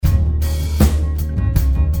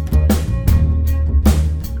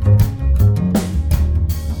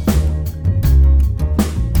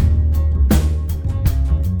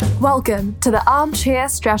Welcome to the Armchair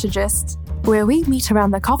Strategist, where we meet around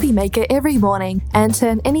the coffee maker every morning and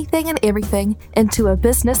turn anything and everything into a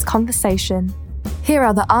business conversation. Here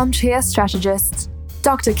are the Armchair Strategists,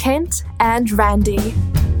 Dr. Kent and Randy.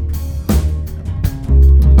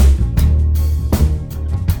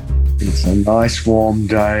 It's a nice warm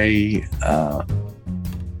day,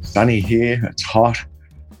 sunny here, it's hot,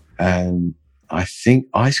 and I think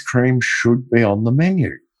ice cream should be on the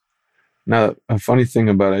menu. Now, a funny thing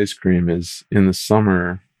about ice cream is in the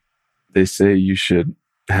summer, they say you should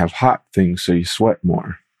have hot things so you sweat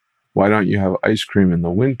more. Why don't you have ice cream in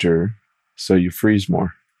the winter so you freeze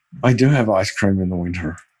more? I do have ice cream in the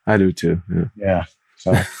winter. I do too. Yeah.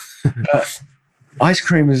 So, ice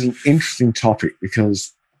cream is an interesting topic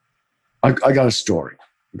because I got a story.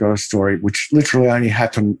 I got a story which literally only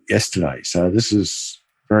happened yesterday. So this is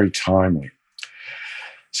very timely.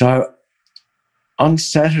 So on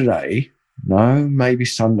Saturday, maybe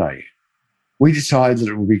Sunday, we decided that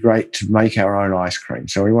it would be great to make our own ice cream.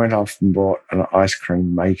 So we went off and bought an ice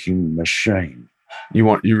cream making machine.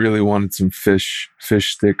 You really wanted some fish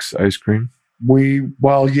sticks ice cream?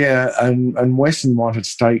 And Wesson wanted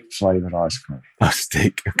steak flavored ice cream. Oh,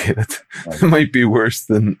 steak. Okay, that might be worse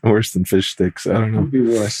than fish sticks. I don't know. It would be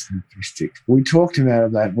worse than fish sticks. We talked him out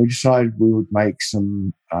of that. And we decided we would make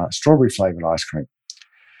some strawberry flavored ice cream.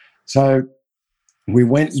 So we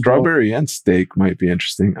went strawberry and steak might be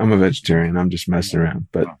interesting. I'm a vegetarian. I'm just messing around,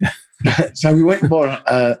 but so we went and bought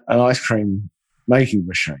an ice cream making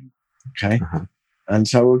machine. Okay. Uh-huh. And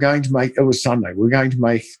so we're going to make, it was Sunday, we're going to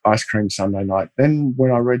make ice cream Sunday night. Then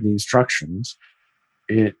when I read the instructions,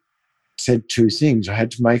 it said two things. I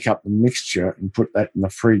had to make up the mixture and put that in the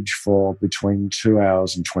fridge for between 2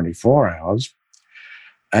 hours and 24 hours.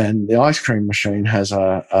 And the ice cream machine has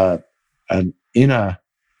an inner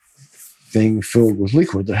thing filled with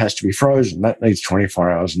liquid that has to be frozen. That needs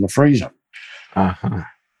 24 hours in the freezer. Uh-huh.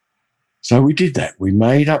 So we did that. We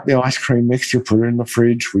made up the ice cream mixture, put it in the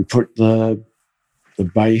fridge. We put the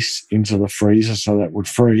base into the freezer so that would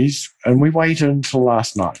freeze. And we waited until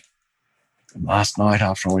last night. And last night,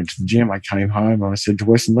 after I went to the gym, I came home and I said to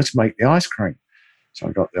Weston, let's make the ice cream. So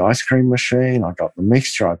I got the ice cream machine. I got the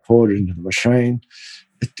mixture. I poured it into the machine.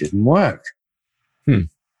 It didn't work.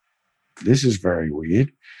 This is very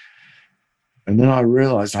weird. And then I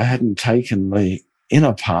realized I hadn't taken the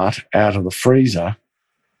inner part out of the freezer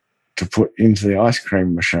to put into the ice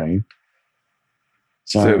cream machine.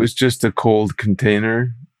 So it was just a cold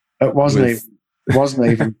container? It wasn't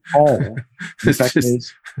even cold. In fact,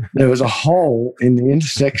 there was a hole in the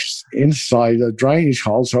inside the drainage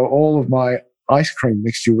hole, so all of my ice cream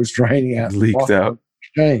mixture was draining out. Leaked out.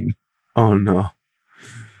 Oh, no.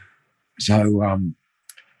 So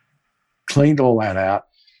cleaned all that out,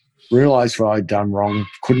 realized what I'd done wrong,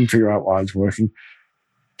 couldn't figure out why it was working,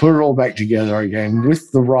 put it all back together again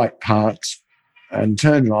with the right parts and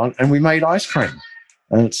turned it on, and we made ice cream.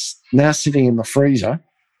 And it's now sitting in the freezer,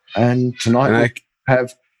 and tonight we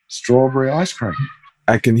have strawberry ice cream.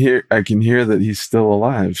 I can hear that he's still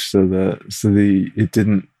alive, so it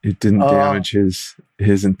didn't damage his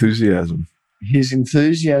enthusiasm. His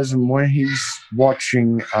enthusiasm when he's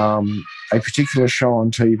watching a particular show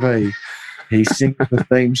on TV, he sings the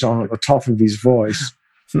theme song at the top of his voice.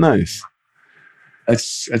 Nice.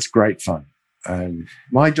 It's great fun.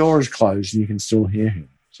 My door is closed, and you can still hear him.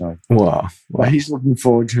 So wow. But he's looking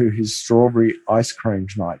forward to his strawberry ice cream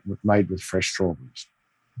tonight, made with fresh strawberries.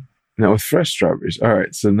 Now with fresh strawberries, all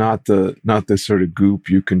right. So not the sort of goop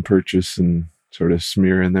you can purchase and sort of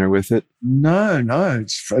smear in there with it. No,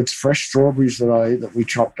 it's fresh strawberries that we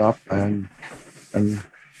chopped up and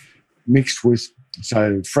mixed with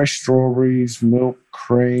fresh strawberries, milk,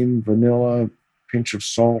 cream, vanilla, pinch of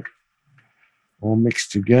salt, all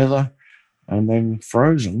mixed together and then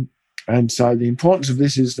frozen. And so the importance of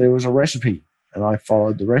this is there was a recipe, and I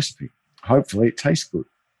followed the recipe. Hopefully it tastes good.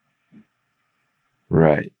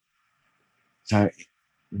 Right. So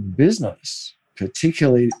in business,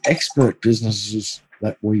 particularly expert businesses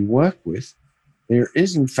that we work with, there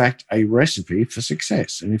is in fact a recipe for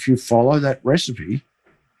success. And if you follow that recipe,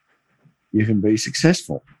 you can be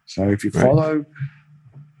successful. So if you follow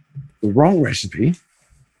the wrong recipe,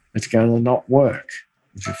 it's going to not work.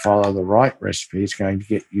 If you follow the right recipe, it's going to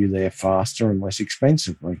get you there faster and less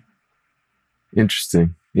expensively.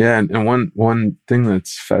 Interesting. Yeah, and one thing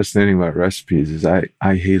that's fascinating about recipes is I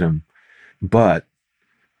hate them, but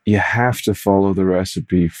you have to follow the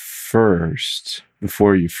recipe first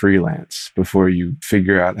before you freelance, before you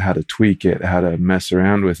figure out how to tweak it, how to mess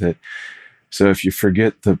around with it. So if you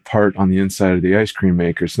forget the part on the inside of the ice cream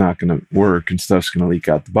maker, it's not going to work and stuff's going to leak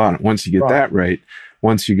out the bottom. Once you get that right,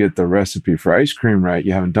 once you get the recipe for ice cream right,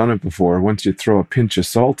 you haven't done it before. Once you throw a pinch of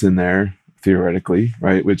salt in there, theoretically,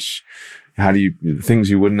 right, which things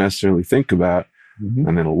you wouldn't necessarily think about,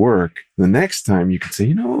 and it'll work. The next time you can say,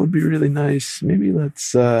 it would be really nice. Maybe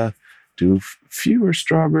let's do fewer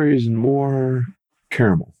strawberries and more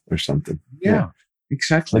caramel or something. Yeah,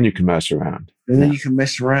 exactly. Then you can mess around. And then you can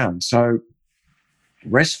mess around. So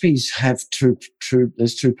recipes have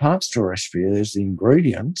there's two parts to a recipe. There's the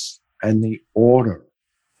ingredients and the order.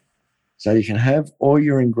 So you can have all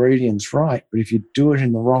your ingredients right, but if you do it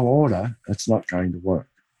in the wrong order, it's not going to work.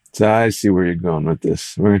 So I see where you're going with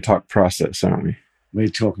this. We're going to talk process, aren't we? We're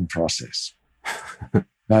talking process.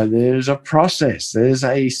 No, there's a process. There's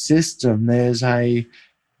a system. There's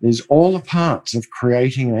all the parts of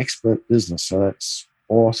creating an expert business. So that's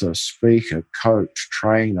author, speaker, coach,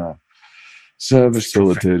 trainer, service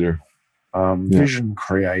facilitator, vision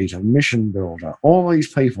creator, mission builder, all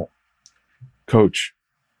these people. Coach.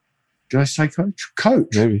 Did I say coach?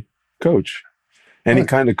 Coach. Maybe. Coach. Any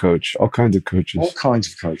kind of coach. All kinds of coaches. All kinds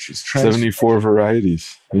of coaches. 74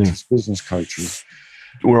 varieties. Coaches, business coaches.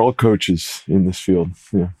 We're all coaches in this field.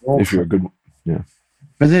 Yeah. If you're a good one. Yeah.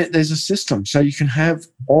 But there's a system. So you can have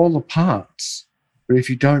all the parts, but if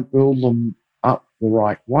you don't build them up the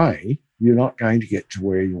right way, you're not going to get to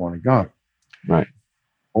where you want to go. Right.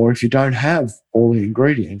 Or if you don't have all the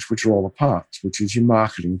ingredients, which are all the parts, which is your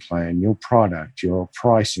marketing plan, your product, your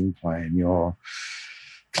pricing plan, your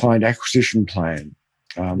client acquisition plan,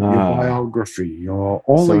 your biography,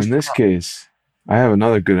 So in this case, I have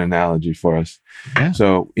another good analogy for us. Yeah.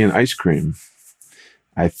 So in ice cream,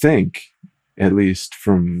 I think, at least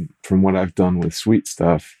from what I've done with sweet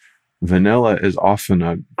stuff, vanilla is often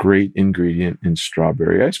a great ingredient in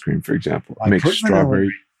strawberry ice cream, for example.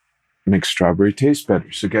 Makes strawberry taste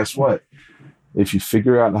better. So guess what? If you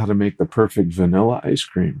figure out how to make the perfect vanilla ice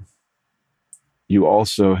cream, you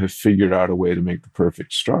also have figured out a way to make the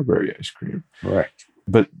perfect strawberry ice cream. Correct.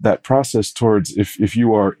 But that process towards if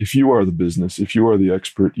you are the business, if you are the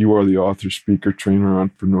expert, you are the author, speaker, trainer,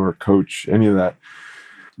 entrepreneur, coach, any of that,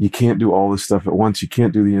 you can't do all this stuff at once. You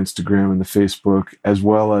can't do the Instagram and the Facebook, as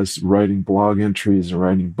well as writing blog entries and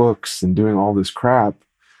writing books and doing all this crap.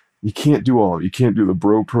 You can't do all of it. You can't do the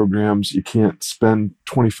bro programs. You can't spend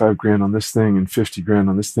 25 grand on this thing and 50 grand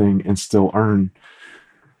on this thing and still earn.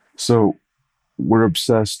 So we're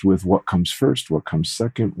obsessed with what comes first, what comes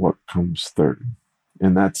second, what comes third.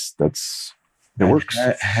 And it works.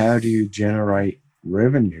 How do you generate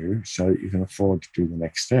revenue so that you can afford to do the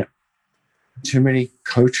next step? Too many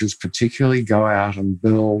coaches particularly go out and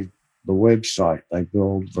build the website. They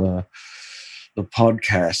build the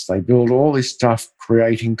podcast. They build all this stuff,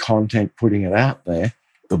 creating content, putting it out there.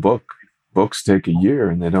 The books take a year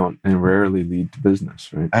and rarely lead to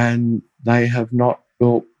business, right? And they have not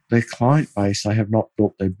built their client base. They have not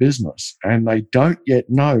built their business. And they don't yet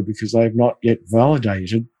know because they have not yet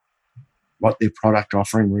validated what their product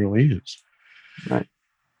offering really is. Right.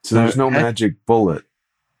 So there's no magic bullet,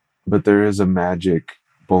 but there is a magic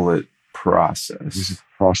bullet process. There's a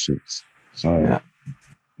process. So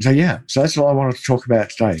that's all I wanted to talk about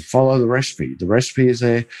today. Follow the recipe. The recipe is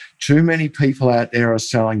there. Too many people out there are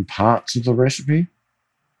selling parts of the recipe,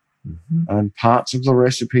 and parts of the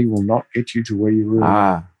recipe will not get you to where you really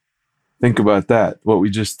want. Think about that. What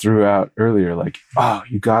we just threw out earlier, like,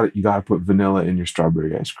 you got it. You got to put vanilla in your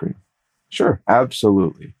strawberry ice cream. Sure,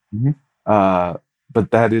 absolutely.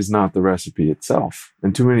 But that is not the recipe itself.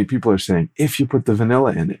 And too many people are saying, if you put the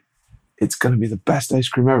vanilla in it, it's going to be the best ice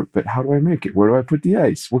cream ever. But how do I make it? Where do I put the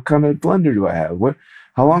ice? What kind of blender do I have?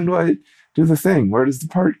 How long do I do the thing? Where does the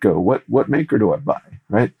part go? What maker do I buy?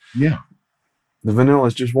 Right? Yeah. The vanilla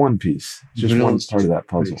is just one piece. It's just one part of that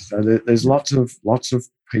puzzle. So there's lots of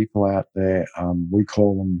people out there. We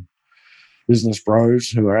call them business bros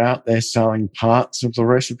who are out there selling parts of the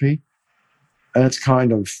recipe. And it's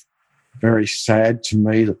kind of very sad to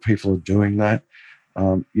me that people are doing that.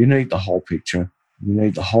 You need the whole picture. You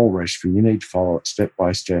need the whole recipe. You need to follow it step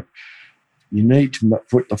by step. You need to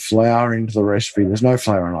put the flour into the recipe. There's no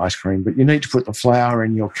flour in ice cream, but you need to put the flour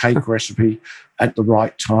in your cake recipe at the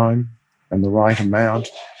right time and the right amount.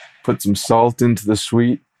 Put some salt into the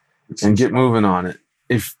sweet and get moving on it.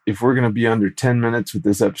 If we're going to be under 10 minutes with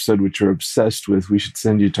this episode, which we're obsessed with, we should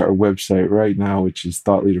send you to our website right now, which is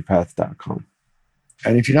thoughtleaderpath.com.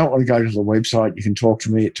 And if you don't want to go to the website, you can talk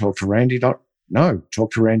to me at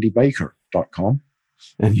talktorandybaker.com.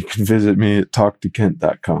 And you can visit me at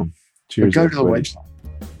talktokent.com. Cheers. Go to the website.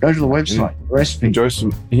 Go to the website. Recipe. Enjoy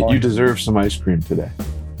some. You deserve some ice cream today.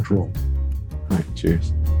 Cool. All right.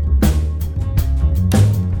 Cheers.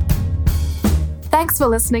 Thanks for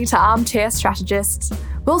listening to Armchair Strategists.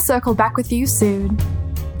 We'll circle back with you soon.